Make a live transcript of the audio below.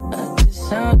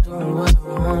town doing what I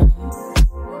want.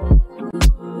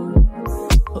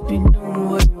 Hope you doing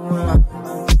what you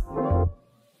want.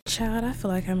 Child, I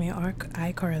feel like I'm in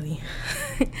iCarly.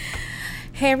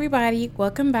 Hey everybody,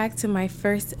 welcome back to my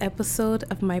first episode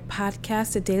of my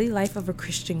podcast, The Daily Life of a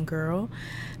Christian Girl,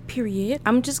 period.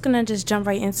 I'm just gonna jump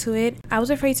right into it. I was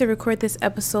afraid to record this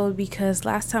episode because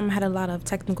last time I had a lot of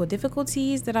technical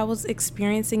difficulties that I was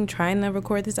experiencing trying to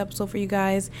record this episode for you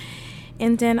guys.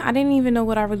 And then I didn't even know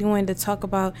what I really wanted to talk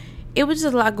about. It was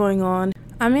just a lot going on.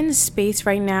 I'm in a space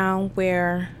right now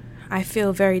where I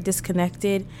feel very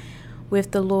disconnected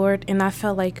with the Lord, and I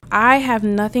felt like I have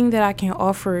nothing that I can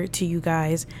offer to you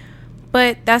guys.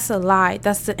 But that's a lie.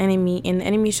 That's the enemy, and the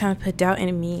enemy is trying to put doubt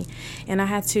in me. And I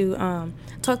had to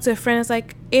talk to a friend. It's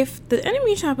like, if the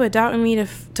enemy is trying to put doubt in me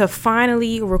to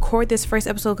finally record this first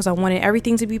episode because I wanted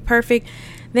everything to be perfect,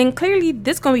 then clearly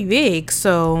this gonna be big.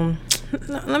 So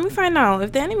let me find out.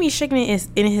 If the enemy is shaking it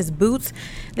in his boots,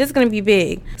 this is gonna be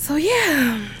big. So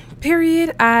yeah,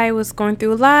 period. I was going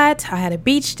through a lot. I had a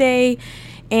beach day.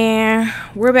 And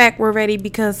we're back, we're ready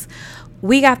because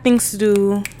we got things to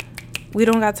do. We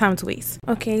don't got time to waste.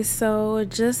 Okay, so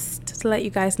just to let you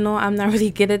guys know, I'm not really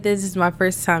good at this. This is my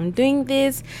first time doing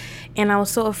this. And I was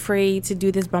so afraid to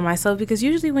do this by myself because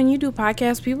usually when you do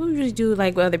podcasts, people usually do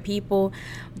like with other people.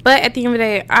 But at the end of the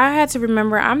day, I had to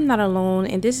remember I'm not alone.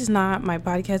 And this is not my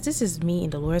podcast. This is me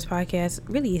and the Lord's podcast,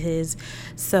 really his.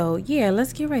 So yeah,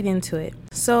 let's get right into it.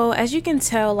 So as you can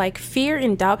tell, like fear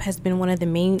and doubt has been one of the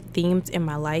main themes in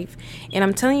my life. And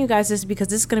I'm telling you guys this because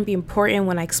this is going to be important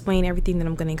when I explain everything that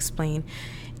I'm going to explain.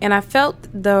 And I felt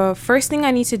the first thing I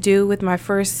need to do with my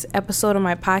first episode of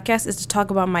my podcast is to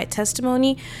talk about my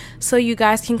testimony so you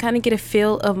guys can kind of get a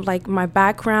feel of like my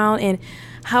background and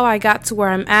how I got to where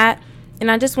I'm at. And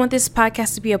I just want this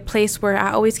podcast to be a place where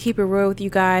I always keep it real with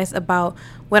you guys about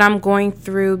what I'm going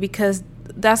through, because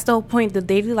that's the whole point, the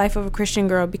daily life of a Christian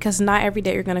girl, because not every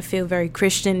day you're going to feel very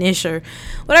Christian-ish or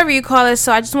whatever you call it.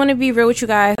 So I just want to be real with you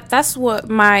guys. That's what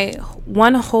my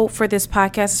one hope for this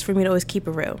podcast is, for me to always keep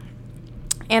it real.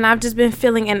 And I've just been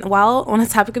feeling, and while on the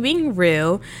topic of being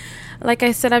real, like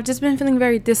I said, I've just been feeling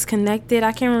very disconnected.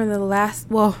 I can't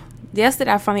remember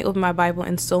yesterday I finally opened my Bible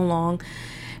in so long.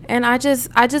 And I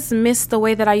just miss the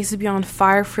way that I used to be on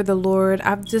fire for the Lord.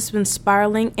 I've just been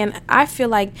spiraling, and I feel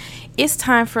like it's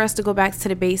time for us to go back to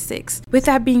the basics. With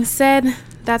that being said,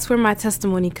 that's where my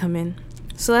testimony come in.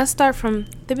 So let's start from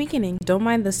the beginning. Don't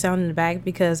mind the sound in the back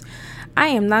because I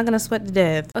am not going to sweat to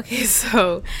death. Okay,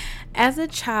 so as a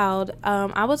child,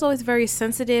 I was always very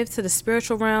sensitive to the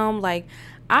spiritual realm. Like,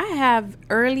 I have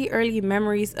early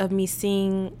memories of me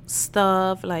seeing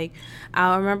stuff. Like,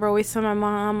 I remember always telling my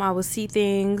mom I would see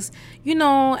things. You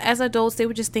know, as adults, they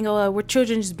would just think, oh, we're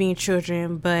children just being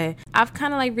children. But I've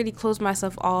kind of like really closed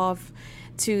myself off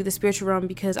to the spiritual realm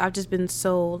because I've just been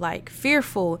so like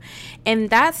fearful. And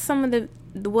that's some of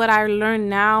what I learned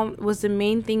now was the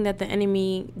main thing that the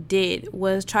enemy did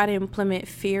was try to implement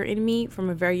fear in me from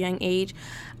a very young age.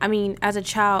 I mean, as a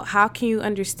child, how can you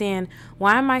understand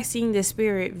why am I seeing this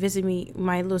spirit visit me,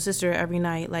 my little sister, every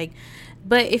night? Like,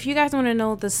 but if you guys want to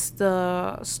know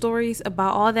the stories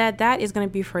about all that, that is going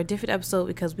to be for a different episode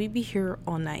because we be here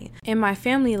all night. In my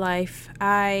family life,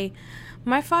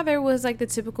 my father was like the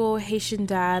typical Haitian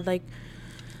dad, like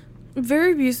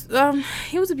very abusive.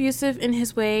 He was abusive in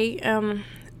his way. And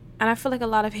I feel like a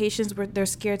lot of Haitians they're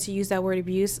scared to use that word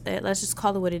abuse. Let's just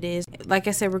call it what it is. Like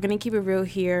I said, we're gonna keep it real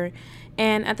here.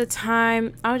 And at the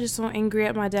time, I was just so angry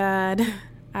at my dad.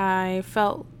 I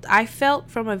felt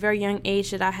from a very young age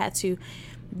that I had to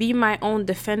be my own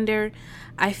defender.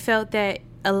 I felt that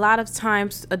a lot of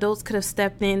times adults could have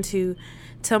stepped in to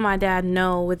tell my dad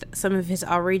no with some of his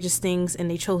outrageous things, and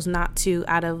they chose not to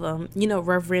out of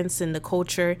reverence and the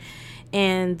culture,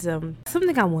 and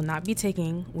something I will not be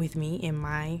taking with me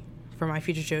for my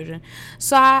future children.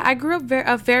 So I grew up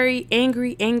a very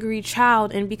angry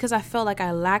child, and because I felt like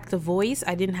I lacked a voice,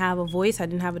 I didn't have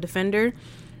a defender.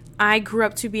 I grew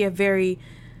up to be a very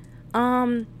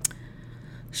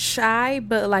shy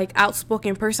but like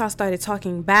outspoken person. I started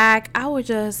talking back. I was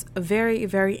just very,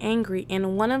 very angry,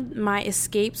 and one of my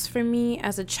escapes for me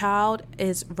as a child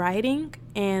is writing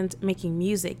and making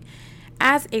music.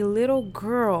 As a little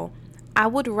girl, I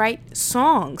would write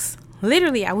songs.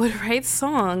 Literally, I would write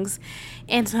songs.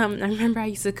 And I remember I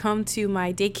used to come to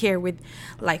my daycare with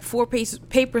like 4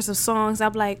 papers of songs.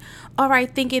 I'd be like, all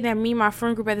right, thinking that me and my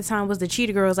friend group at the time was the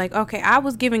Cheetah Girls. Like, okay, I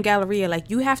was giving Galleria, like,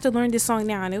 you have to learn this song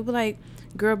now. And it would be like,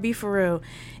 girl, be for real.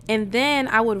 And then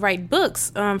I would write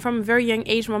books. From a very young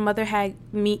age, my mother had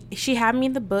me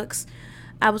in the books.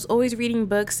 I was always reading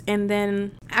books. And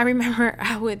then I remember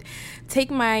I would take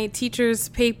my teacher's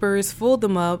papers, fold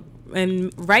them up,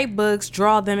 and write books,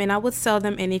 draw them, and I would sell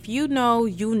them. And if you know,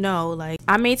 you know. Like,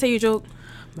 I may tell you a joke,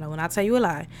 but I will not tell you a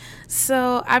lie.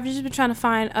 So I've just been trying to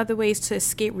find other ways to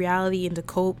escape reality and to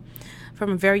cope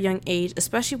from a very young age,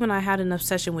 especially when I had an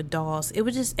obsession with dolls. It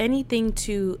was just anything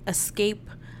to escape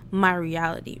my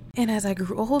reality. And as I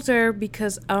grew older,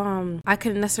 because I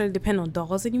couldn't necessarily depend on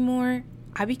dolls anymore,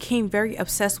 I became very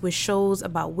obsessed with shows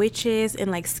about witches and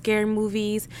like scary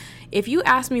movies. If you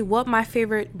ask me what my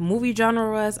favorite movie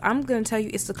genre was, I'm gonna tell you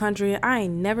it's The Conjuring. I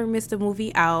ain't never missed a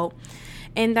movie out.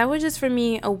 And that was just for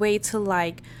me a way to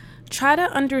like try to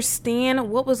understand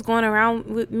what was going around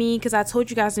with me, because I told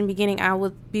you guys in the beginning I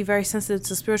would be very sensitive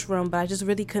to spiritual realm, but I just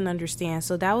really couldn't understand.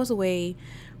 So that was a way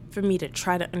for me to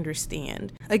try to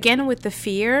understand. Again, with the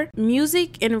fear,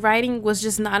 music and writing was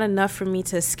just not enough for me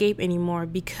to escape anymore,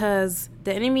 because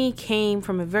the enemy came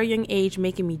from a very young age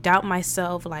making me doubt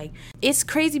myself. Like, it's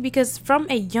crazy because from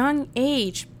a young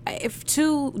age, if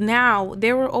to now,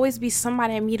 there will always be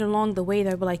somebody I meet along the way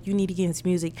that will be like, you need to get into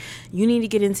music, you need to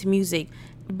get into music.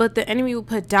 But the enemy would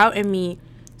put doubt in me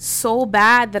so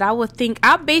bad that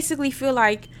I basically feel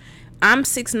like I'm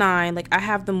 6'9", like I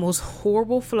have the most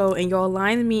horrible flow, and y'all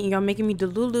lying to me and y'all making me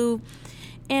delulu,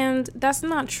 and that's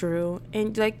not true.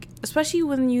 And like, especially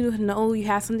when you know you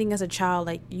have something as a child,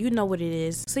 like you know what it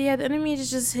is. So yeah, the enemy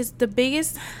is just the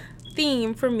biggest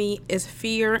theme for me is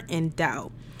fear and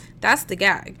doubt. That's the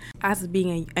gag. As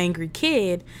being an angry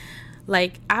kid,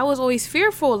 like I was always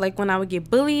fearful. Like when I would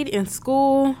get bullied in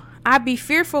school, I'd be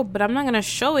fearful, but I'm not going to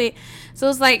show it. So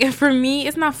it's like, for me,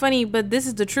 it's not funny, but this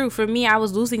is the truth. For me, I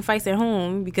was losing fights at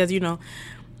home because, you know,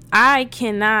 I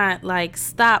cannot like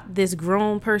stop this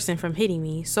grown person from hitting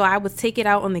me. So I would take it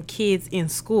out on the kids in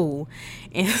school.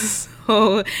 And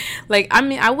so like, I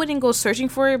mean, I wouldn't go searching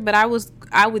for it, but I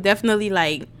would definitely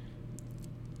like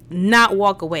not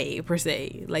walk away per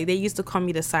se. Like, they used to call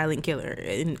me the silent killer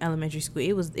in elementary school.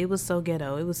 It was so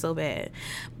ghetto. It was so bad.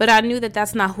 But I knew that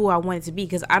that's not who I wanted to be,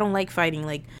 because I don't like fighting.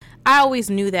 Like, I always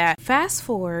knew that. Fast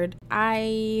forward,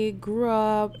 I grew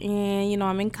up and, you know,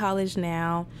 I'm in college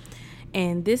now.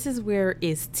 And this is where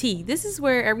it's tea. This is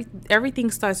where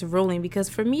everything starts rolling, because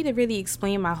for me to really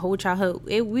explain my whole childhood,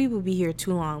 we would be here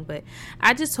too long. But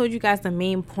I just told you guys the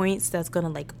main points that's going to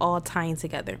like all tie in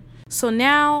together. So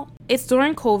now it's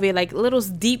during COVID, like a little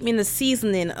deep in the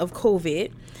seasoning of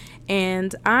COVID,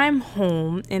 and I'm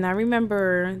home, and I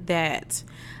remember that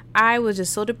I was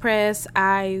just so depressed.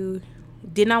 I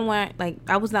did not want, like,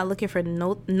 I was not looking for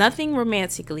nothing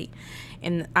romantically.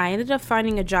 And I ended up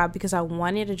finding a job because I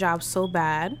wanted a job so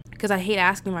bad, because I hate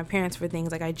asking my parents for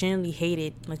things. Like, I genuinely hate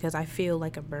it because I feel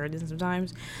like a burden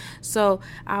sometimes. So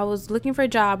I was looking for a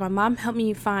job. My mom helped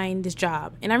me find this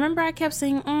job. And I remember I kept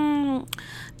saying,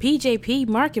 PJP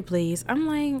Marketplace. I'm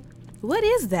like, what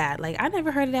is that? Like, I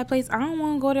never heard of that place. I don't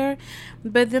want to go there.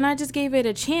 But then I just gave it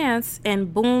a chance,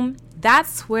 and boom,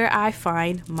 that's where I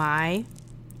find my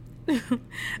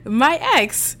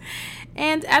ex.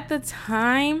 And at the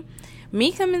time,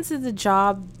 me coming to the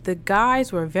job, the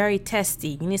guys were very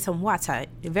testy. You need some water.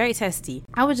 Very testy.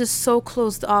 I was just so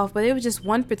closed off, but it was just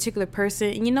one particular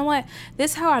person. And you know what?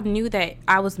 This is how I knew that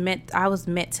I was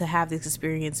meant to have this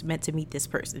experience, meant to meet this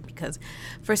person, because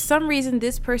for some reason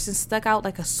this person stuck out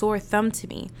like a sore thumb to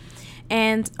me.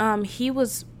 And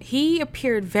he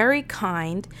appeared very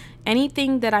kind.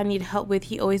 Anything that I need help with,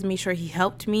 he always made sure he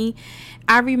helped me.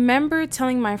 I remember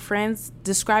telling my friends,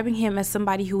 describing him as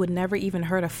somebody who would never even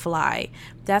hurt a fly.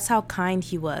 That's how kind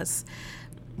he was.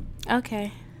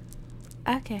 Okay,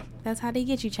 that's how they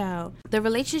get you, child. The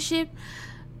relationship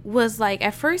was like,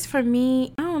 at first for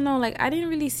me, I don't know, like I didn't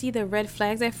really see the red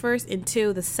flags at first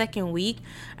until the second week.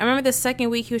 I remember the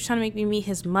second week he was trying to make me meet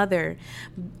his mother,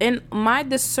 and my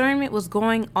discernment was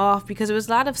going off because there was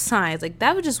a lot of signs. Like,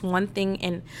 that was just one thing.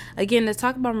 And again, to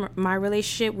talk about my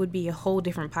relationship would be a whole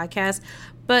different podcast.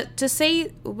 But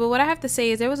what I have to say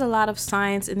is there was a lot of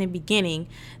signs in the beginning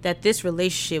that this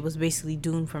relationship was basically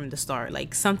doomed from the start.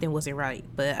 Like, something wasn't right.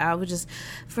 But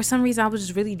for some reason, I was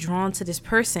just really drawn to this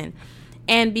person.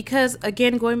 And because,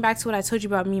 again, going back to what I told you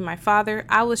about me and my father,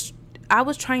 I was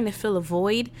trying to fill a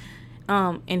void.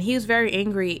 And he was very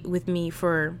angry with me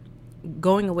for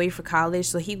going away for college.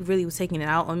 So he really was taking it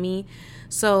out on me.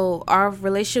 So our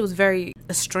relationship was very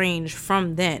estranged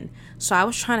from then. So I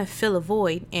was trying to fill a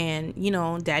void and, you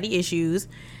know, daddy issues.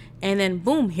 And then,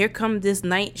 boom, here come this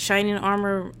knight shining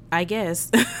armor, I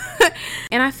guess.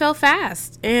 And I fell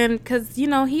fast. And because, you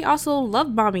know, he also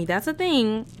love bombed me. That's a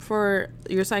thing for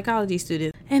your psychology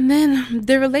student. And then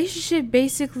the relationship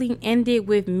basically ended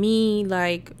with me,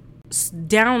 like,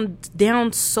 down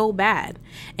so bad.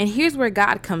 And here's where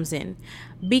God comes in.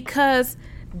 Because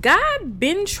God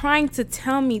been trying to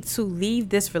tell me to leave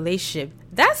this relationship.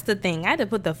 That's the thing. I had to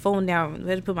put the phone down. I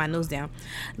had to put my nose down.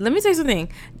 Let me tell you something.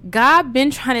 God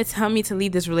been trying to tell me to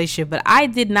leave this relationship, but I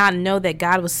did not know that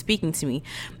God was speaking to me.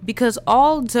 Because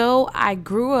although I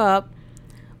grew up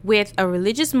with a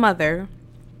religious mother,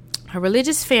 a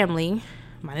religious family,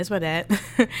 minus my dad,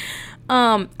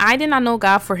 I did not know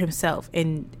God for himself.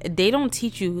 And they don't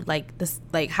teach you like this,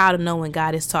 like how to know when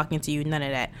God is talking to you. None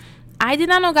of that. I did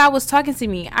not know God was talking to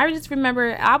me. I just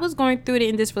remember I was going through it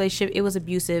in this relationship. It was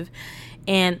abusive,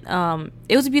 and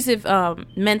it was abusive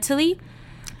mentally.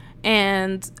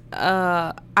 And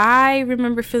I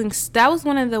remember feeling that was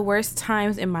one of the worst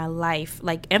times in my life.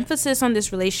 Like, emphasis on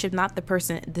this relationship, not the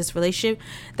person, this relationship.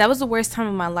 That was the worst time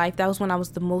of my life. That was when I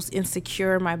was the most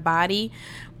insecure in my body.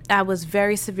 I was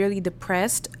very severely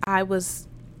depressed. I was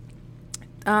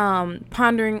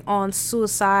pondering on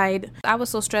suicide. I was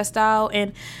so stressed out,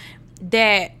 and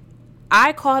that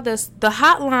I called the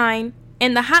hotline,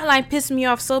 and the hotline pissed me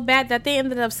off so bad that they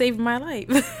ended up saving my life.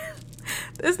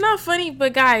 It's not funny,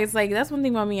 but guys, like, that's one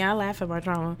thing about me. I laugh at my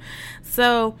trauma.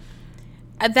 So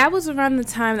that was around the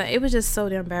time that it was just so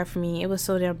damn bad for me. It was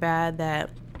so damn bad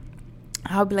that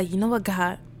I'll be like, you know what,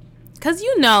 God? Because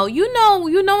you know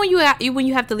when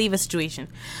you have to leave a situation.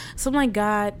 So I'm like,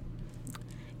 God,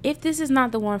 if this is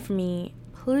not the one for me,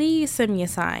 please send me a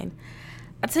sign.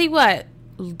 I'll tell you what,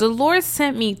 the Lord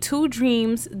sent me 2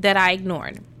 dreams that I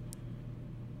ignored.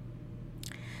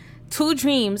 2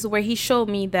 dreams where he showed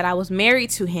me that I was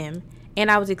married to him, and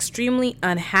I was extremely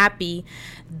unhappy.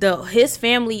 His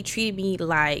family treated me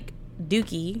like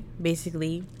Dookie,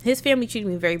 basically. His family treated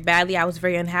me very badly. I was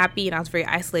very unhappy, and I was very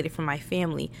isolated from my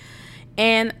family.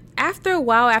 And after a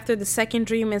while, after the second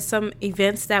dream and some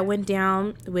events that went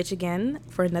down, which again,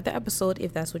 for another episode,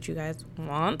 if that's what you guys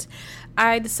want,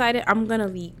 I decided I'm going to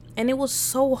leave. And it was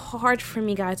so hard for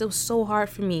me, guys. It was so hard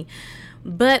for me.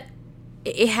 But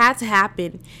it had to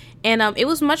happen. And it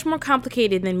was much more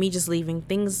complicated than me just leaving.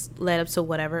 Things led up to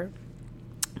whatever.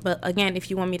 But again,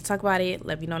 if you want me to talk about it,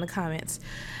 let me know in the comments.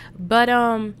 But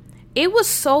it was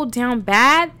so down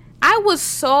bad. I was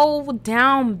so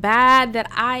down bad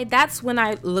that that's when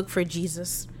I looked for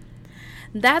Jesus.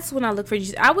 That's when I looked for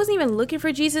Jesus. I wasn't even looking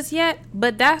for Jesus yet,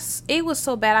 but it was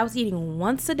so bad. I was eating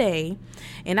once a day,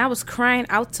 and I was crying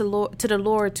out to the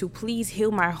Lord to please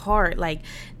heal my heart. Like,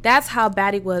 that's how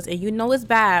bad it was. And you know it's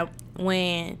bad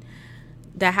when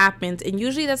that happens, and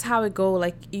usually that's how it go.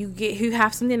 Like, you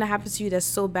have something that happens to you that's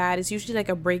so bad. It's usually like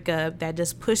a breakup that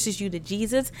just pushes you to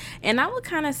Jesus. And I would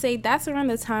kind of say that's around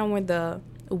the time when the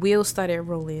wheels started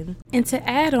rolling. And to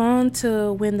add on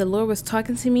to when the Lord was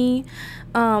talking to me,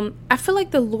 I feel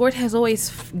like the Lord has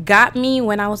always got me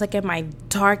when I was like at my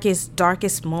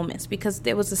darkest moments, because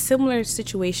there was a similar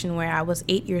situation where I was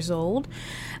 8 years old.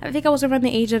 I think I was around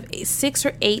the age of 6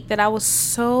 or 8 that I was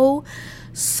so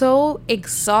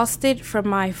exhausted from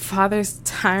my father's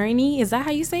tyranny. Is that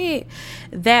how you say it?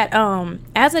 That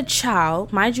as a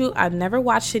child, mind you, I've never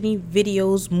watched any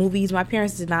videos, movies. My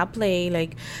parents did not play.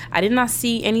 Like, I did not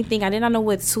see anything. I did not know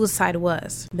what suicide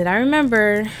was. But I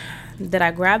remember that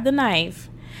I grabbed the knife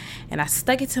and I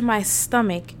stuck it to my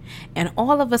stomach, and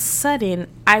all of a sudden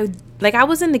I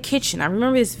was in the kitchen. I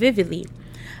remember this vividly.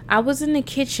 I was in the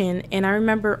kitchen, and I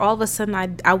remember all of a sudden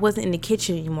I wasn't in the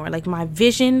kitchen anymore. Like, my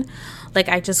vision, like,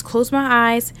 I just closed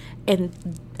my eyes, and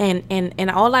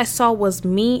all I saw was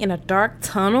me in a dark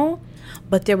tunnel,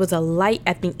 but there was a light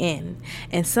at the end,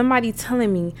 and somebody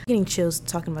telling me, I'm getting chills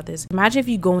talking about this. Imagine if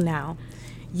you go now,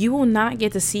 you will not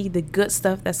get to see the good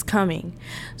stuff that's coming.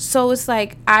 So it's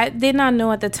like, I did not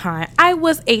know at the time. I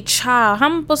was a child. How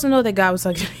am I supposed to know that God was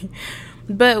talking to me?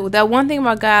 But that one thing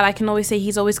about God, I can always say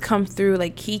he's always come through.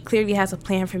 Like, he clearly has a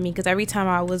plan for me, because every time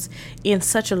I was in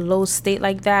such a low state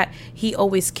like that, he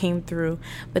always came through.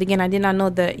 But again, I did not know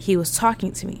that he was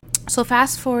talking to me. So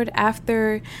fast forward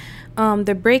after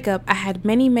the breakup, I had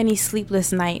many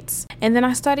sleepless nights. And then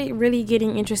I started really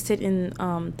getting interested in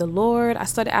the Lord. I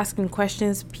started asking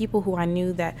questions, people who I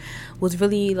knew that was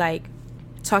really like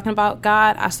talking about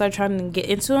God. I started trying to get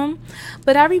into him.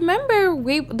 But I remember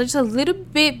just a little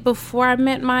bit before I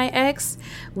met my ex,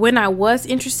 when I was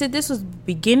interested, this was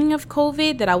beginning of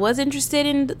COVID, that I was interested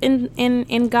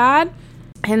in God.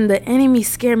 And the enemy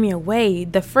scared me away.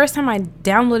 The first time I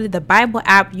downloaded the Bible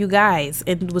app, you guys,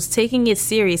 and was taking it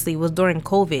seriously, was during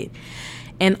COVID.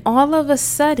 And all of a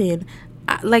sudden,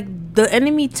 like, the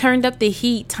enemy turned up the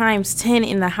heat times 10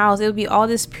 in the house. It would be all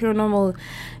this paranormal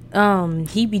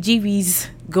heebie-jeebies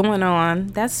going on.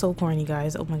 That's so corny,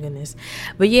 guys. Oh my goodness.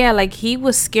 But yeah, like, he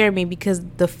was scaring me, because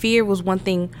the fear was one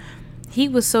thing. He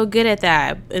was so good at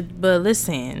that. But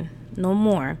listen, no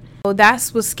more. So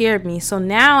that's what scared me. So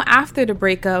now after the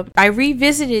breakup, I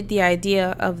revisited the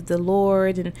idea of the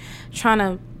Lord and trying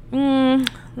to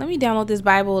let me download this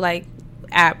Bible like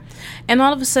app, and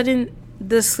all of a sudden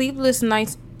the sleepless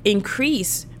nights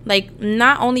increase, like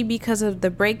not only because of the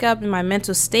breakup and my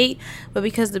mental state, but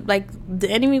because the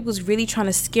enemy was really trying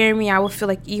to scare me. I would feel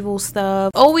like evil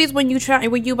stuff. Always when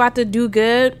you about to do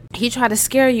good, he tried to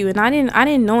scare you, and I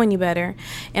didn't know any better.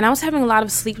 And I was having a lot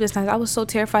of sleepless nights. I was so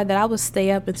terrified that I would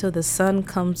stay up until the sun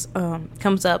comes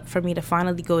up for me to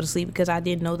finally go to sleep, because I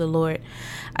didn't know the Lord.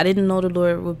 I didn't know the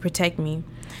Lord would protect me.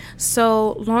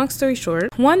 So long story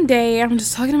short, one day I'm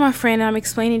just talking to my friend and I'm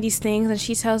explaining these things, and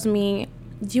she tells me,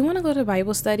 do you want to go to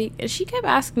Bible study? And she kept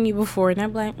asking me before, and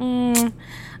I'm like,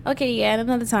 okay, yeah,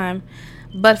 another time.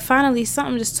 But finally,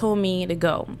 something just told me to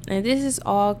go. And this is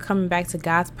all coming back to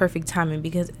God's perfect timing,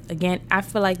 because, again, I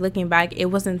feel like looking back, it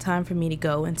wasn't time for me to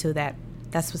go until that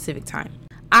specific time.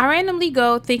 I randomly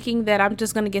go thinking that I'm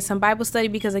just going to get some Bible study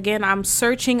because, again, I'm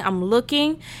searching, I'm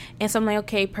looking. And so I'm like,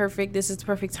 okay, perfect. This is the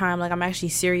perfect time. Like, I'm actually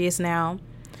serious now.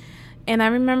 And I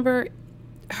remember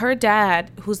her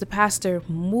dad, who's the pastor,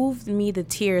 moved me to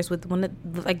tears with one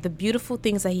of the beautiful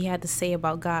things that he had to say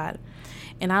about God.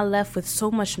 And I left with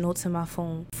so much notes in my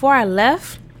phone. Before I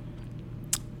left,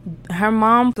 her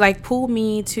mom pulled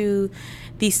me to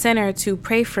the center to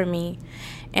pray for me,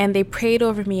 and they prayed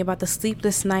over me about the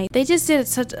sleepless night. They just did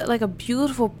such a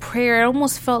beautiful prayer. It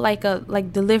almost felt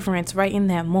like deliverance right in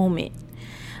that moment.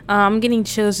 I'm getting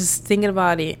chills just thinking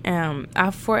about it.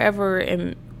 I forever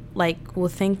am will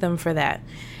thank them for that.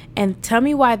 And tell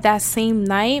me why that same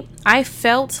night I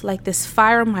felt like this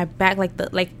fire on my back, like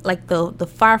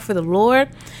the fire for the Lord,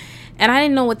 and I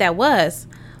didn't know what that was.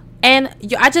 And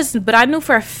but I knew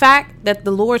for a fact that the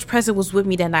Lord's presence was with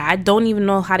me that night. I don't even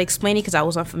know how to explain it because I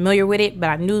was unfamiliar with it, but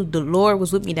I knew the Lord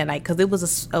was with me that night because it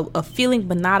was a feeling,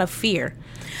 but not a fear.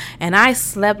 And I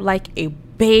slept like a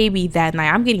baby that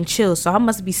night. I'm getting chills, so I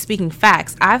must be speaking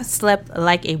facts. I've slept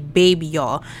like a baby,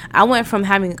 y'all. I went from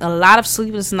having a lot of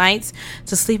sleepless nights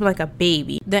to sleeping like a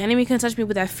baby. The enemy couldn't touch me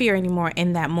with that fear anymore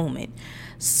in that moment.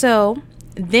 So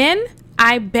then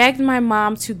I begged my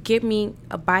mom to get me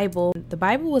a Bible. The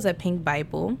Bible was a pink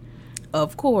Bible,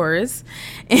 of course,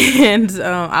 and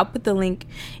I'll put the link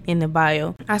in the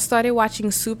bio. I started watching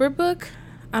Superbook.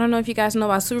 I don't know if you guys know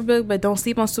about Superbook, but don't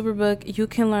sleep on Superbook. You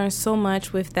can learn so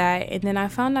much with that. And then I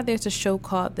found out there's a show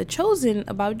called The Chosen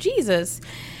about Jesus,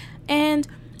 and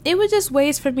it was just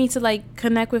ways for me to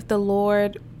connect with the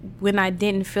Lord when I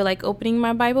didn't feel like opening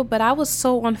my Bible. But I was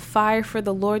so on fire for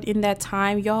the Lord in that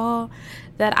time, y'all,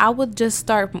 that I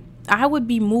would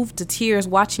be moved to tears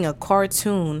watching a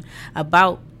cartoon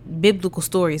about biblical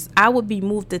stories. I would be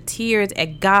moved to tears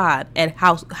at God, at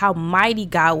how mighty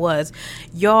God was.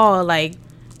 Y'all,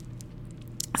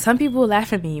 some people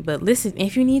laugh at me, but listen,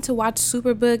 if you need to watch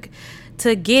Superbook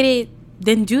to get it,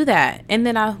 then do that. And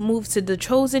then I moved to The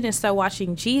Chosen and started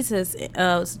watching Jesus,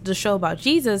 the show about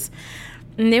Jesus.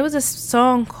 And there was a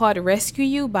song called Rescue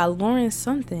You by Lauren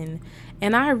something.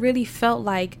 And I really felt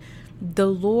like the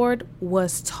Lord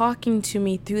was talking to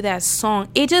me through that song.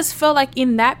 It just felt like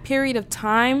in that period of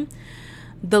time,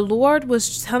 the Lord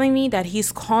was telling me that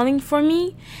he's calling for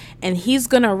me and he's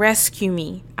going to rescue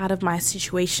me out of my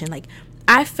situation.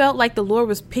 I felt like the Lord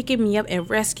was picking me up and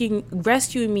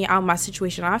rescuing me out of my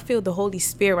situation. I feel the Holy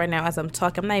Spirit right now as I'm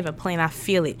talking. I'm not even playing. I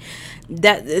feel it.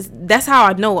 That's how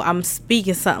I know I'm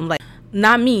speaking something.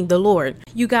 Not me, the Lord.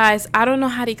 You guys, I don't know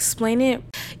how to explain it.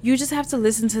 You just have to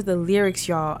listen to the lyrics,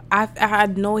 y'all. I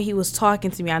know he was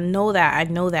talking to me. I know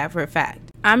that for a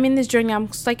fact. I'm in this journey. I'm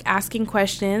just asking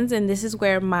questions, and this is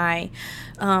where my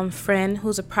friend,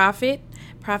 who's a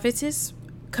prophetess,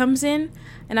 comes in.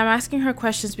 And I'm asking her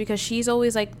questions because she's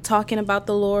always talking about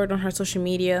the Lord on her social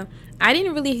media. I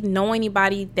didn't really know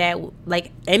anybody that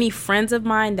any friends of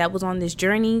mine that was on this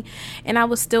journey, and I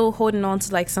was still holding on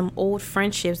to some old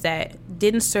friendships that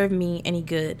didn't serve me any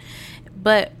good.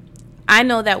 But I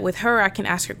know that with her, I can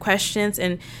ask her questions,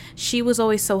 and she was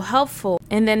always so helpful.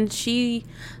 And then she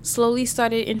slowly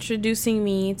started introducing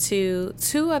me to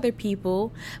two other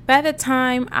people. But at the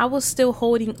time, I was still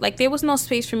holding, there was no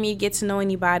space for me to get to know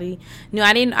anybody. No,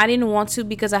 I didn't want to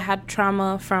because I had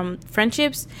trauma from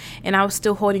friendships, and I was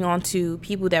still holding on to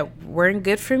people that weren't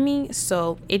good for me.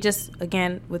 So it just,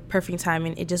 again, with perfect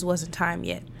timing, it just wasn't time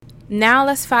yet. Now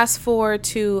let's fast forward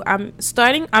to I'm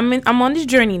on this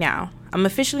journey now. I'm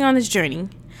officially on this journey.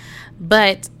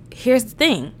 But here's the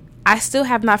thing. I still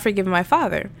have not forgiven my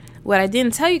father. What I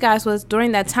didn't tell you guys was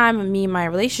during that time of me and my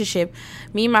relationship,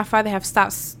 me and my father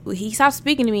stopped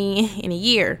speaking to me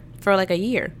for a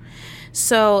year.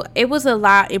 So it was a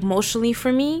lot emotionally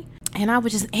for me. And I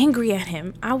was just angry at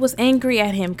him. I was angry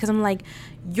at him because I'm like,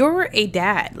 you're a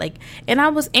dad. Like, and I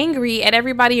was angry at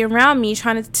everybody around me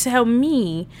trying to tell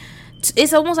me.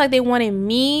 It's almost like they wanted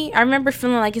me. I remember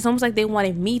feeling like it's almost like they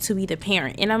wanted me to be the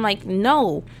parent. And I'm like,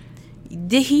 no,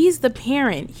 he's the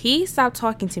parent. He stopped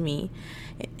talking to me.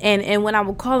 And when I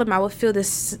would call him, I would feel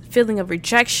this feeling of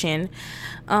rejection.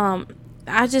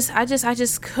 I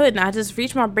just couldn't. I just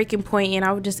reached my breaking point, and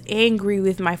I was just angry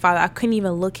with my father. I couldn't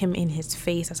even look him in his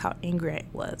face. That's how angry I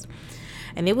was.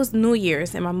 And it was New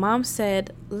Year's, and my mom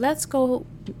said, let's go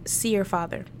see your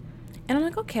father. And I'm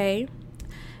like, okay.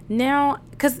 Now,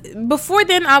 because before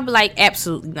then, I'd be like,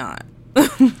 absolutely not.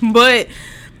 But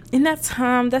in that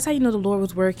time, that's how you know the Lord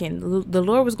was working. The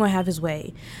Lord was going to have his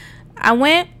way. I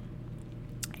went.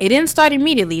 It didn't start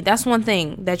immediately. That's one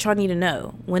thing that y'all need to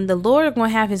know. When the Lord is going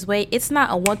to have his way, it's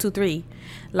not a 1, 2, 3.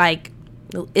 Like,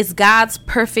 it's God's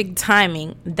perfect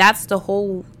timing. That's the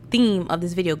whole theme of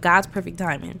this video, God's perfect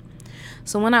timing.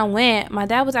 So when I went, my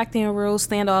dad was acting real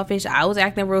standoffish. I was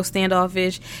acting real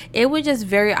standoffish. It was just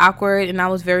very awkward, and I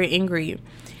was very angry.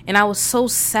 And I was so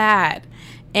sad.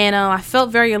 And I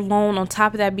felt very alone on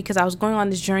top of that because I was going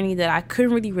on this journey that I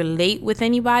couldn't really relate with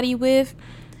anybody with.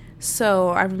 So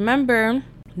I remember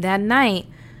that night,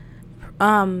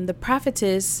 the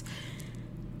prophetess,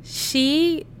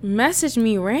 she messaged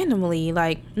me randomly.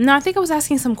 Like, no, I think I was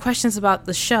asking some questions about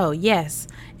the show. Yes.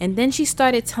 And then she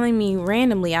started telling me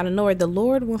randomly out of nowhere, the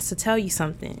Lord wants to tell you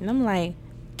something. And I'm like,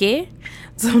 ¿qué?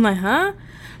 So I'm like, huh?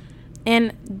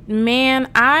 And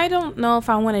man, I don't know if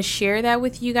I want to share that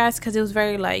with you guys because it was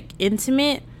very like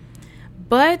intimate.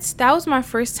 But that was my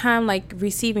first time like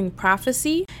receiving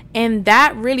prophecy, and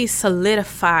that really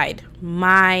solidified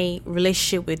my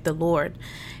relationship with the Lord,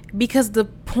 because the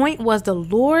point was the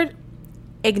Lord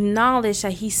acknowledged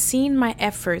that he's seen my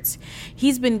efforts.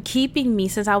 He's been keeping me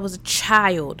since I was a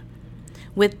child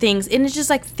with things, and it's just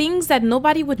like things that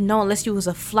nobody would know unless you was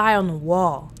a fly on the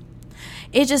wall.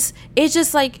 It's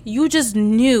just like you just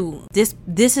knew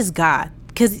this is God,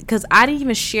 because I didn't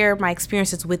even share my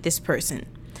experiences with this person.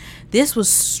 This was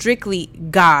strictly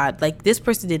God. Like, this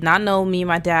person did not know me.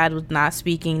 My dad was not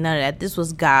speaking. None of that. This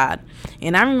was God.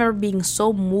 And I remember being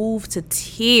so moved to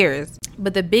tears.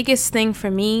 But the biggest thing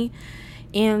for me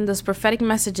in those prophetic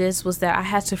messages was that I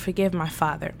had to forgive my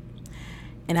father.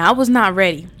 And I was not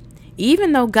ready.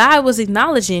 Even though God was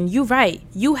acknowledging, you're right,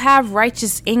 you have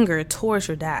righteous anger towards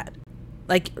your dad.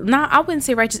 Like, not, I wouldn't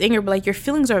say righteous anger, but like your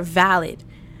feelings are valid.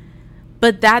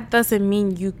 But that doesn't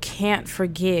mean you can't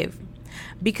forgive.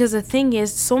 Because the thing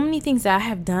is, so many things that I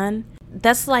have done,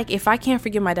 that's like, if I can't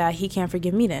forgive my dad, he can't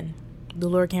forgive me then. The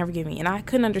Lord can't forgive me. And I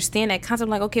couldn't understand that concept.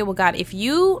 I'm like, okay, well, God, if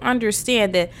you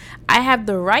understand that I have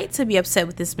the right to be upset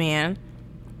with this man,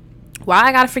 why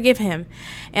I gotta forgive him?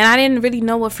 And I didn't really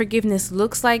know what forgiveness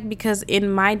looks like, because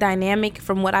in my dynamic,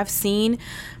 from what I've seen,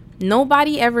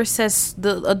 nobody ever says,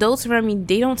 the adults around me,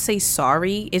 they don't say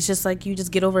sorry. It's just like, you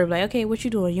just get over it, like, okay, what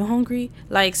you doing? You hungry?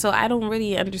 Like, so I don't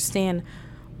really understand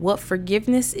what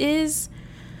forgiveness is.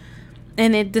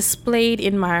 And it displayed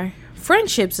in my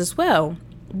friendships as well,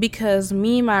 because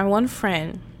me and my one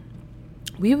friend,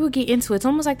 we would get into it. It's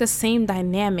almost like the same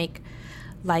dynamic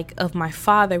like of my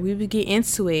father. We would get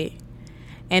into it,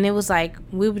 and it was like,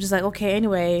 we were just like, okay,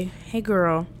 anyway, hey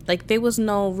girl, like there was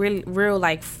no real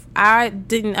like, I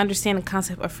didn't understand the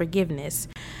concept of forgiveness.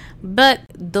 But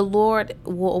the Lord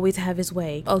will always have his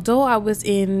way. Although I was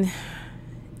in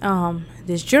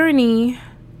this journey,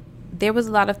 there was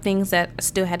a lot of things that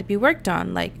still had to be worked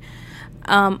on. Like,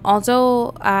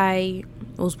 although I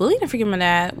was willing to forgive my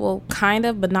dad, well, kind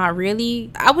of, but not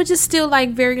really, I was just still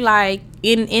like very like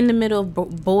in the middle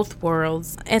of both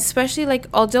worlds. Especially like,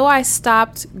 although I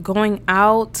stopped going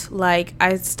out, like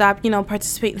I stopped,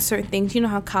 participating in certain things,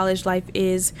 how college life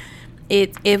is,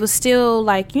 it was still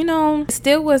like, it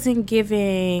still wasn't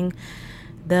giving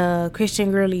the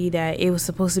Christian girly that it was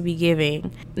supposed to be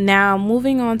giving. Now,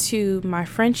 moving on to my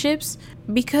friendships,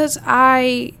 because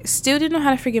I still didn't know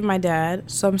how to forgive my dad,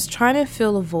 so I'm trying to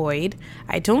fill a void.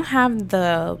 I don't have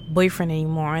the boyfriend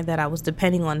anymore that I was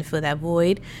depending on to fill that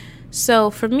void. So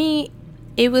for me,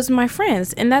 it was my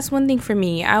friends. And that's one thing for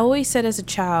me. I always said as a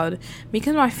child,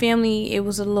 because my family, it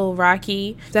was a little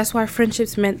rocky, that's why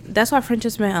friendships meant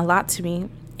a lot to me.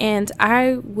 And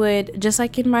I would, just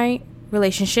like in my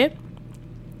relationship,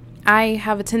 I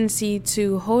have a tendency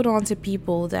to hold on to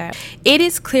people that it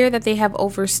is clear that they have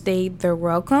overstayed their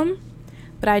welcome,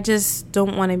 but I just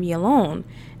don't want to be alone.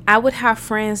 I would have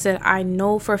friends that I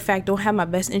know for a fact don't have my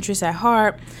best interests at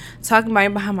heart, talking about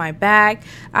me behind my back.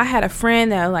 I had a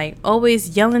friend that like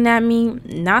always yelling at me,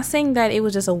 not saying that it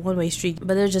was just a one-way street,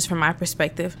 but it was just from my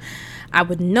perspective. I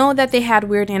would know that they had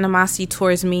weird animosity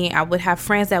towards me. I would have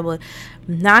friends that would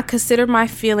not consider my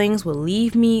feelings, would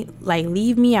leave me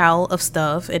out of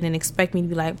stuff and then expect me to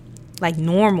be like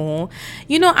normal.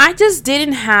 I just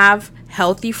didn't have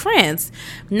healthy friends.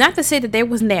 Not to say that there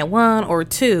wasn't that one or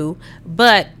two,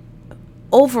 but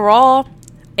overall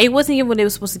it wasn't even what it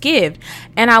was supposed to give.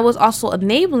 And I was also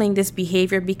enabling this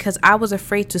behavior because I was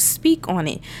afraid to speak on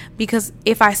it, because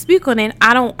if I speak on it,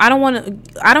 I don't want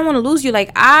to lose you.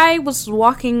 Like, I was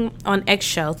walking on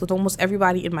eggshells with almost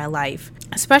everybody in my life,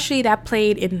 especially that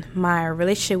played in my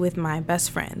relationship with my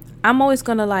best friend. I'm always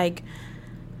gonna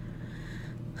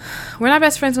we're not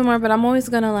best friends anymore, but I'm always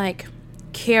gonna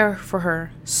care for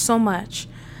her so much.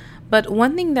 But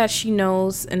one thing that she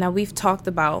knows and that we've talked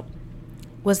about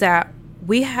was that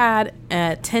we had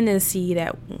a tendency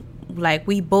that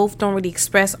we both don't really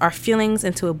express our feelings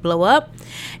until it blow up.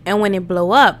 And when it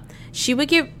blow up, she would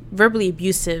get verbally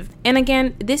abusive. And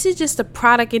again, this is just a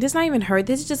product. It is not even her.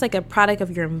 This is just a product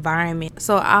of your environment.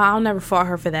 So I'll never fault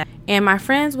her for that. And my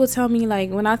friends will tell me,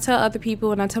 when I tell other people,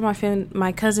 when I tell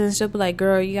my cousins, she'll be like,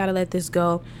 girl, you got to let this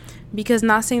go. Because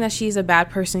not saying that she's a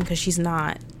bad person, because she's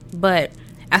not. But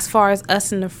as far as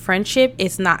us in the friendship,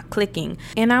 it's not clicking.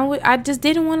 And I just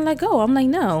didn't want to let go. I'm like,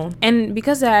 no. And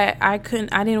because I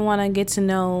didn't want to get to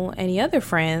know any other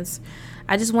friends.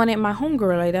 I just wanted my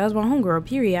homegirl. That was my homegirl,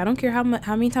 period. I don't care how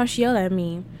many times she yelled at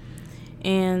me.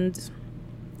 And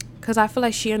because I feel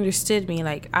like she understood me.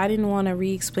 I didn't want to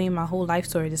re-explain my whole life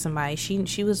story to somebody.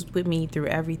 She was with me through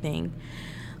everything.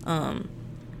 And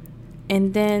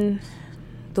then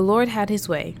the Lord had his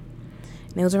way.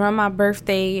 And it was around my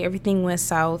birthday. Everything went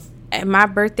south. At my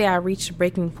birthday, I reached a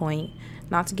breaking point.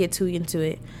 Not to get too into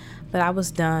it, but I was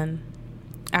done.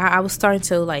 I was starting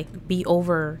to be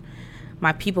over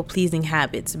my people-pleasing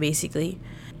habits, basically.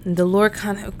 And the Lord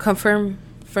kind of confirmed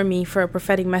for me for a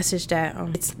prophetic message that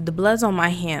it's the blood's on my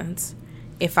hands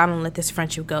if I don't let this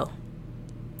friendship go.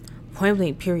 Point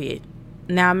blank, period.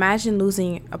 Now imagine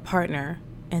losing a partner,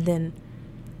 and then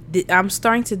I'm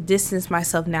starting to distance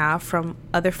myself now from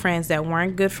other friends that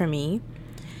weren't good for me,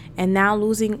 and now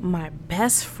losing my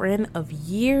best friend of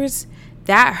years.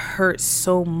 That hurts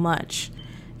so much.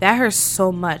 That hurts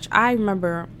so much. I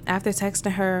remember after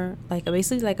texting her,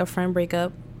 basically a friend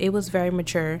breakup. It was very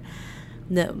mature,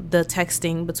 the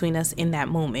texting between us in that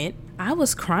moment. I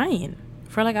was crying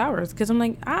for hours because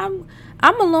I'm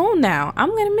alone now. I'm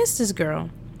gonna miss this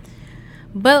girl.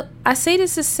 But I say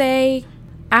this to say,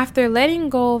 after letting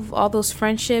go of all those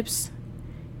friendships,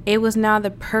 it was now the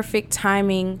perfect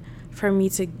timing for me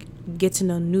to get to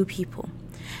know new people.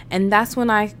 And that's when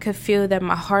I could feel that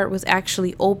my heart was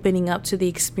actually opening up to the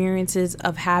experiences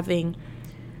of having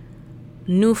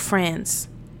new friends.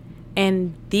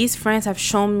 And these friends have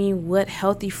shown me what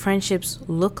healthy friendships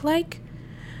look like.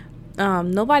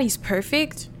 Nobody's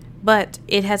perfect, but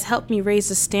it has helped me raise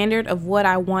the standard of what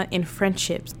I want in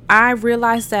friendships. I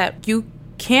realized that you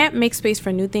can't make space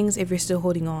for new things if you're still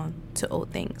holding on to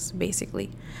old things,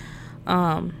 basically.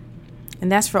 And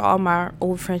that's for all my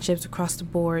old friendships across the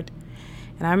board.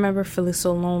 And I remember feeling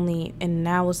so lonely, and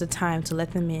now was the time to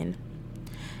let them in.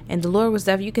 And the Lord was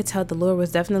you could tell the Lord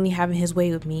was definitely having his way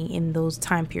with me in those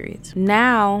time periods.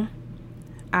 Now,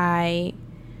 I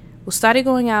started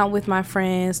going out with my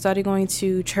friends, started going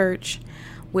to church,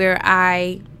 where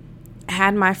I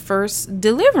had my first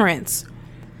deliverance.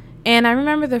 And I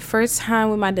remember the first time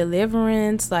with my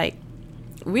deliverance,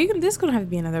 this is going to have to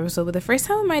be another episode, but the first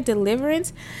time with my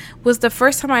deliverance was the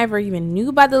first time I ever even knew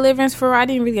about deliverance. I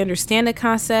didn't really understand the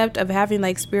concept of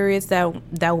having spirits that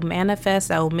will manifest,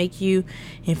 that will make you,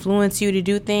 influence you to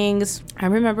do things. I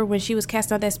remember when she was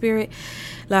casting out that spirit,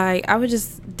 I was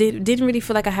just didn't really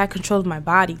feel like I had control of my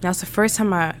body. That was the first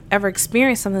time I ever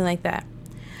experienced something like that.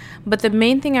 But the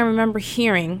main thing I remember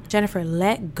hearing, Jennifer,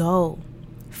 let go,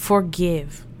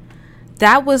 forgive.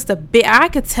 That was I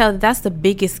could tell that's the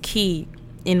biggest key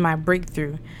in my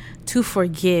breakthrough, to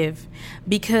forgive.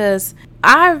 Because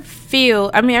I feel,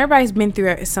 everybody's been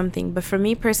through something, but for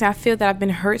me personally, I feel that I've been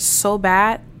hurt so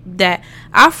bad that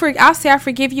I'll say I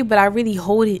forgive you, but I really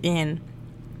hold it in.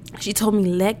 She told me,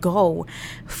 let go,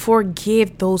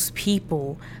 forgive those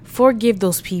people.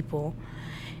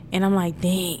 And I'm like,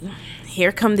 dang,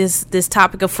 here come this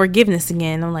topic of forgiveness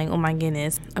again. I'm like, oh my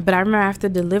goodness. But I remember after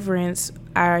deliverance,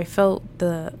 I felt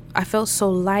so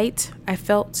light. I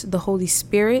felt the Holy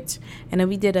Spirit. And then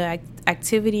we did an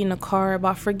activity in the car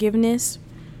about forgiveness.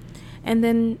 And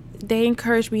then they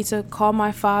encouraged me to call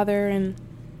my father and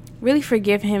really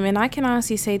forgive him. And I can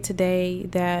honestly say today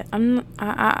that I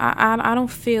don't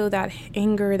feel that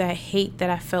anger, that hate that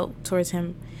I felt towards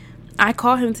him. I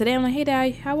called him today. I'm like, hey,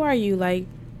 Dad, how are you? Like,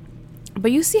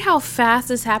 but you see how fast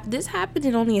this happened? This happened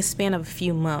in only a span of a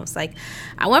few months. Like,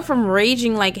 I went from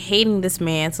raging, like, hating this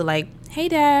man to, like, hey,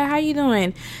 Dad, how you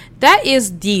doing? That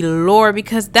is the Lord,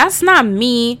 because that's not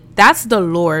me. That's the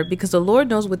Lord, because the Lord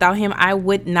knows without him, I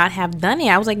would not have done it.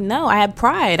 I was like, no, I had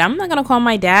pride. I'm not going to call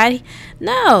my dad.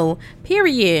 No,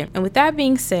 period. And with that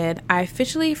being said, I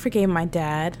officially forgave my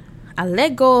dad. I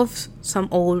let go of some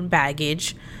old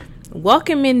baggage,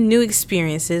 welcome in new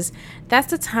experiences.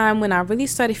 That's the time when I really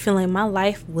started feeling my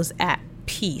life was at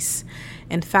peace.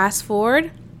 And fast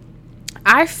forward,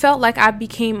 I felt like I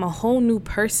became a whole new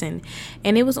person,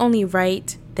 and it was only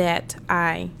right that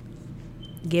I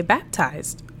get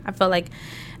baptized. I felt like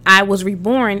I was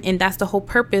reborn, and that's the whole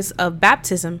purpose of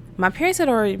baptism. My parents had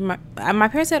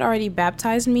already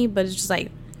baptized me, but it's just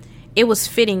like it was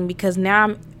fitting because now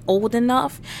I'm old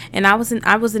enough, and I was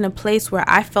in a place where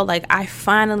I felt like I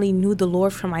finally knew the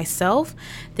Lord for myself,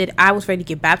 that I was ready to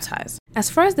get baptized.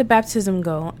 As far as the baptism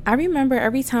go, I remember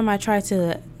every time I tried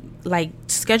to like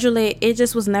schedule it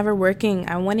just was never working.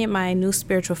 I wanted my new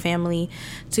spiritual family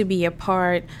to be a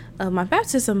part of my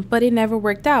baptism, but it never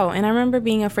worked out. And I remember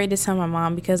being afraid to tell my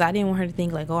mom because I didn't want her to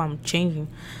think like, oh, I'm changing,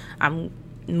 I'm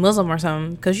Muslim or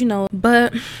something, because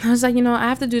but I was like, I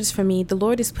have to do this for me. The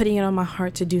Lord is putting it on my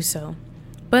heart to do so.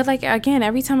 But like, again,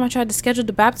 every time I tried to schedule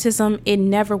the baptism, it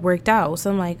never worked out. So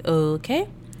I'm like, okay.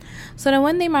 So then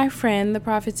one day my friend, the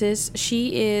prophetess,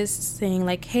 she is saying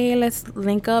like, hey, let's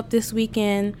link up this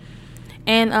weekend.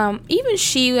 And even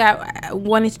she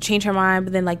wanted to change her mind,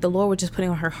 but then like the Lord was just putting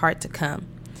on her heart to come.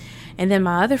 And then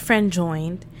my other friend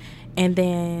joined. And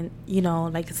then,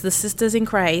 like it's the Sisters in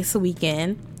Christ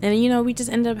weekend. And, we just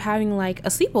ended up having like a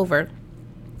sleepover.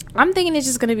 I'm thinking it's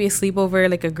just going to be a sleepover,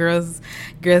 like a girls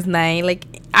night. Like,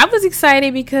 I was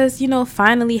excited because,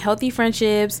 finally healthy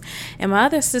friendships. And my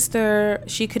other sister,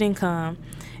 she couldn't come.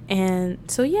 And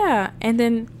so, yeah. And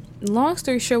then, long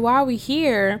story short, while we're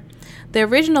here, the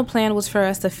original plan was for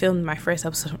us to film my first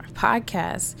episode of our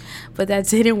podcast. But that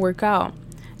didn't work out.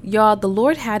 Y'all, the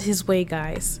Lord had his way,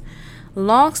 guys.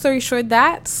 Long story short,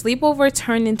 that sleepover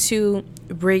turned into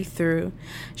breakthrough.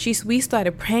 We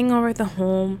started praying over the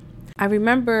home. I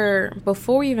remember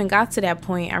before we even got to that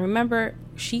point, I remember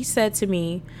she said to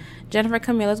me, Jennifer,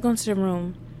 come here, let's go into the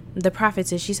room. The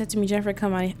prophetess, she said to me, Jennifer,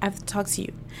 come on, I have to talk to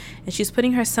you. And she's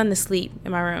putting her son to sleep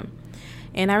in my room.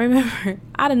 And I remember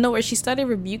out of nowhere, she started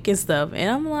rebuking stuff. And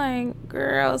I'm like,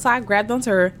 girl, so I grabbed onto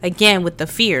her again with the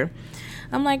fear.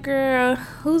 I'm like, girl,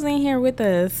 who's in here with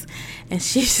us? And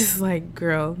she's just like,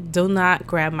 girl, do not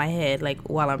grab my head like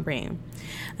while I'm praying.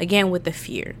 Again, with the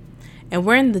fear. And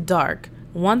we're in the dark.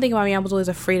 One thing about me, I was always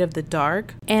afraid of the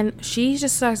dark. And she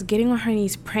just starts getting on her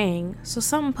knees praying. So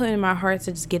something put in my heart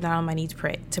to just get down on my knees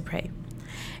to pray.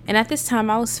 And at this time,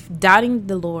 I was doubting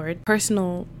the Lord.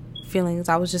 Personal feelings,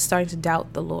 I was just starting to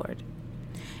doubt the Lord.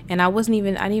 And I didn't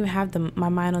even have my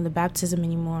mind on the baptism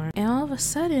anymore. And all of a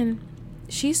sudden,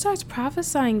 she starts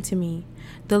prophesying to me.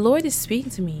 The Lord is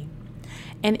speaking to me.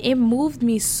 And it moved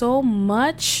me so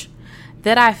much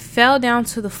that I fell down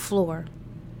to the floor.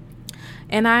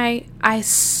 And I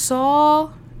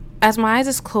saw, as my eyes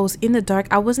is closed in the dark,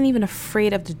 I wasn't even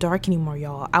afraid of the dark anymore,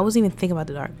 y'all. I wasn't even thinking about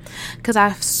the dark. Because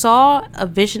I saw a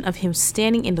vision of him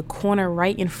standing in the corner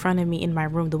right in front of me in my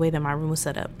room, the way that my room was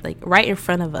set up. Like, right in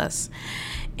front of us.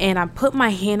 And I put my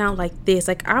hand out like this.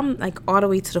 Like, I'm, like, all the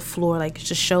way to the floor. Like,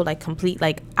 just show, like, complete.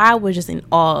 Like, I was just in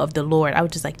awe of the Lord. I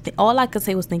was just, like, all I could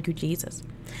say was, thank you, Jesus.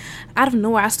 Out of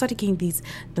nowhere, I started getting these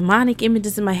demonic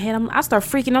images in my head. I start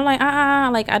freaking. I'm like,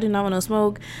 like, I do not want to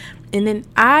smoke. And then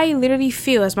I literally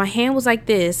feel, as my hand was like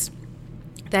this,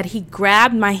 that he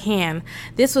grabbed my hand.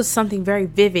 This was something very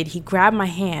vivid. He grabbed my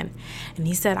hand and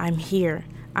he said, I'm here.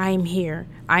 I am here.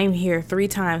 I am here 3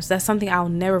 times. That's something I'll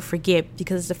never forget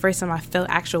because it's the first time I felt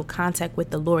actual contact with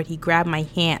the Lord. He grabbed my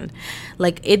hand.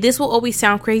 Like, this will always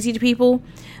sound crazy to people,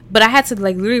 but I had to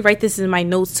like literally write this in my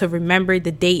notes to remember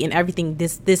the date and everything.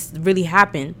 This really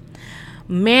happened.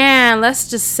 Man, let's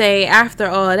just say after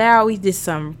all that, we did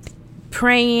some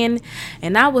praying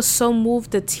and I was so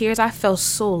moved to tears. I felt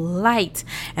so light.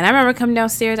 And I remember coming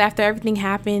downstairs after everything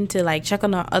happened to like check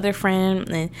on the other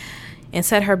friend and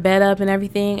set her bed up and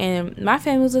everything. And my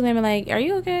family was looking at me like, are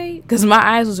you okay? Because my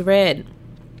eyes was red.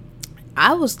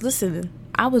 I was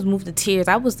moved to tears.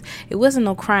 It wasn't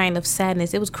no crying of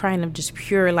sadness. It was crying of just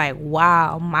pure like,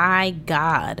 wow, my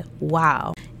God,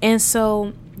 wow. And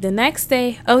so the next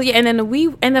day, and then we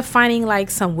ended up finding like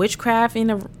some witchcraft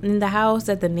in the house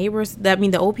that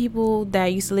the old people that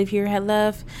used to live here had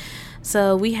left.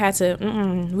 So we had to,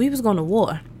 we was going to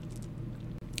war.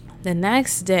 The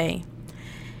next day,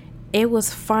 it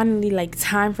was finally like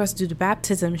time for us to do the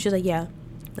baptism. She was like, yeah,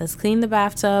 let's clean the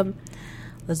bathtub.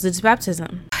 Let's do this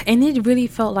baptism. And it really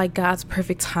felt like God's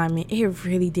perfect timing. It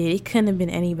really did. It couldn't have been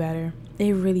any better.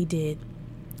 It really did.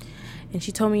 And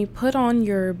she told me, put on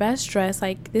your best dress.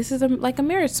 Like, this is like a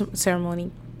marriage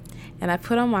ceremony. And I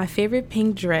put on my favorite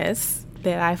pink dress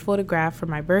that I photographed for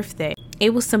my birthday.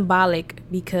 It was symbolic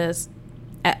because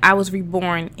I was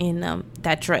reborn in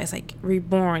that dress. Like,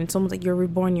 reborn. It's almost like you're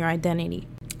reborn your identity.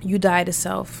 You die to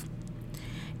self.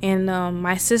 And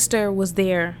my sister was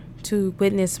there to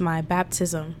witness my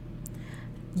baptism.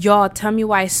 Y'all, tell me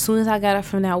why as soon as I got up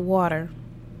from that water,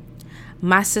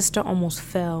 my sister almost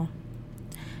fell.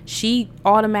 She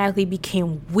automatically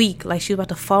became weak, like she was about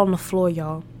to fall on the floor,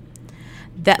 y'all.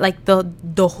 That, like,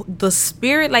 the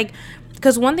spirit, like,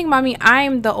 because one thing about me,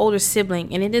 I'm the older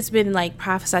sibling, and it has been like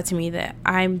prophesied to me that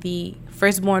I'm the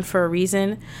firstborn for a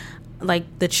reason, like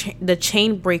the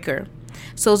chain breaker.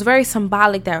 So it's very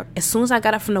symbolic that as soon as I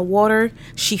got up from the water,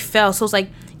 she fell. So it's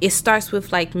like it starts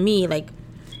with like me, like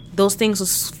those things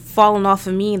was falling off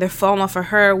of me, and they're falling off of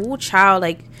her. Woo, child,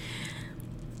 like.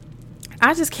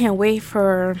 I just can't wait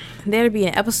for there to be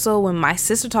an episode when my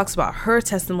sister talks about her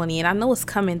testimony, and I know it's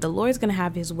coming. The Lord's going to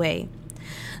have his way.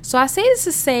 So I say this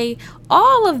to say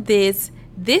all of this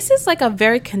is like a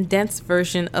very condensed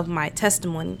version of my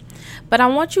testimony. But I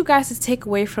want you guys to take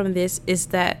away from this is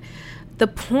that the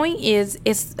point is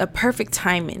it's a perfect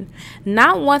timing.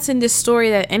 Not once in this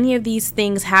story that any of these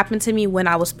things happened to me when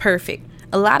I was perfect.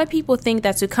 A lot of people think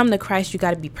that to come to Christ, you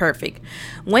got to be perfect.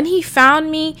 When he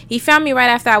found me right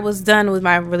after I was done with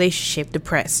my relationship,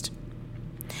 depressed.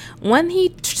 When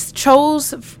he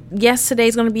chose yesterday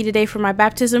is going to be the day for my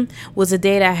baptism, was the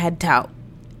day that I had doubt.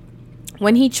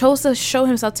 When he chose to show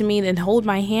himself to me and hold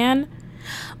my hand,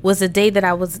 was the day that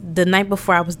the night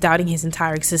before I was doubting his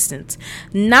entire existence.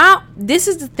 Now, this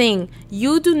is the thing.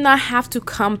 You do not have to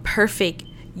come perfect,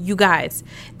 you guys.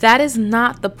 That is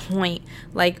not the point.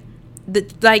 Like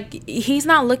he's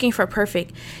not looking for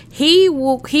perfect. He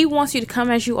wants you to come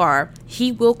as you are.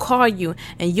 He will call you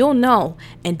and you'll know,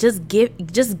 and just give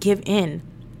in.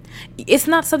 It's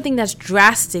not something that's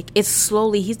drastic. It's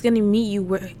slowly. He's going to meet you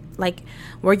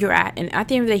where you're at, and at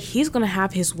the end of the day, he's going to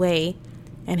have his way,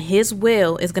 and his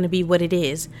will is going to be what it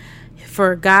is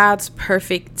for God's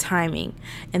perfect timing.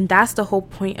 And that's the whole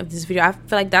point of this video. I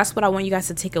feel like that's what I want you guys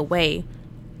to take away,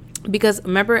 because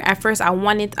remember, at first I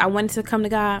wanted to come to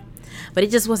God, but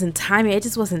it just wasn't time. It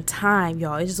just wasn't time,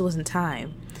 y'all. It just wasn't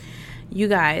time, you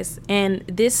guys. And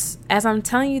this, as I'm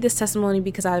telling you this testimony,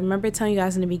 because I remember telling you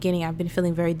guys in the beginning, I've been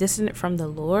feeling very distant from the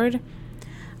Lord.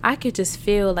 I could just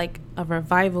feel like a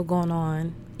revival going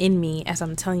on in me as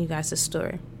I'm telling you guys this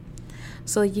story.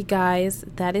 So you guys,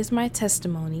 that is my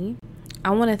testimony.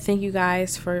 I want to thank you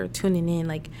guys for tuning in.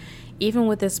 Like, even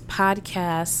with this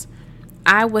podcast,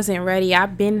 I wasn't ready.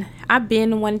 I've been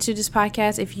wanting to do this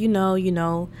podcast. If you know, you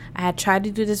know. I had tried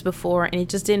to do this before and it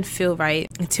just didn't feel right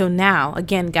until now.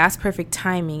 Again, God's perfect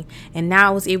timing. And now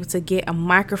I was able to get a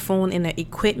microphone and the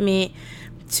equipment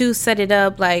to set it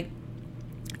up. Like,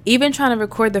 even trying to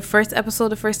record the first episode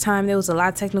the first time, there was a lot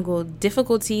of technical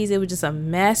difficulties. It was just a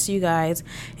mess, you guys.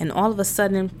 And all of a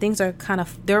sudden, things are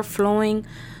they're flowing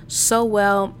so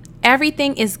well.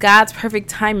 Everything is God's perfect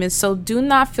timing. So do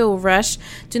not feel rushed.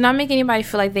 Do not make anybody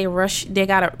feel like they're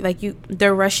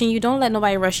rushing you. Don't let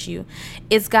nobody rush you.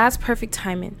 It's God's perfect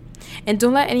timing. And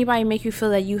don't let anybody make you feel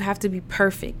that you have to be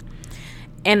perfect.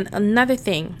 And another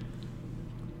thing,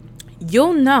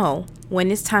 you'll know when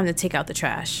it's time to take out the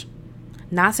trash.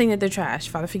 Not saying that they're trash,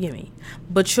 Father forgive me,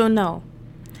 but you'll know.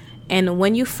 And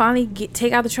when you finally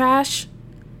take out the trash,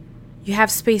 you have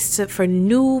space for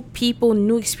new people,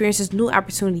 new experiences, new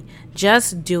opportunity.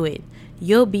 Just do it.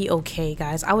 You'll be okay,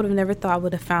 guys. I would have never thought I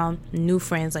would have found new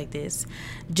friends like this.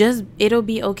 It'll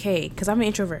be okay, because I'm an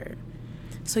introvert.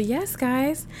 So yes,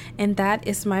 guys, and that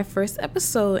is my first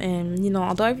episode. And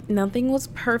although nothing was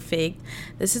perfect,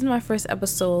 this is my first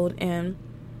episode, and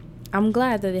I'm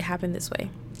glad that it happened this way.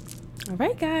 All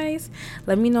right, guys,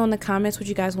 let me know in the comments what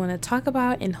you guys want to talk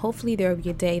about, and hopefully there will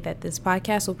be a day that this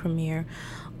podcast will premiere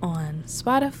on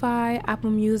Spotify,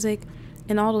 Apple Music,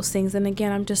 and all those things. And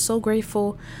again, I'm just so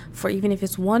grateful for, even if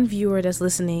it's one viewer that's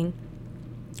listening,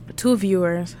 2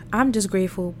 viewers, I'm just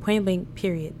grateful, point blank,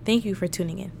 period. Thank you for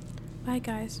tuning in. Bye,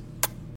 guys.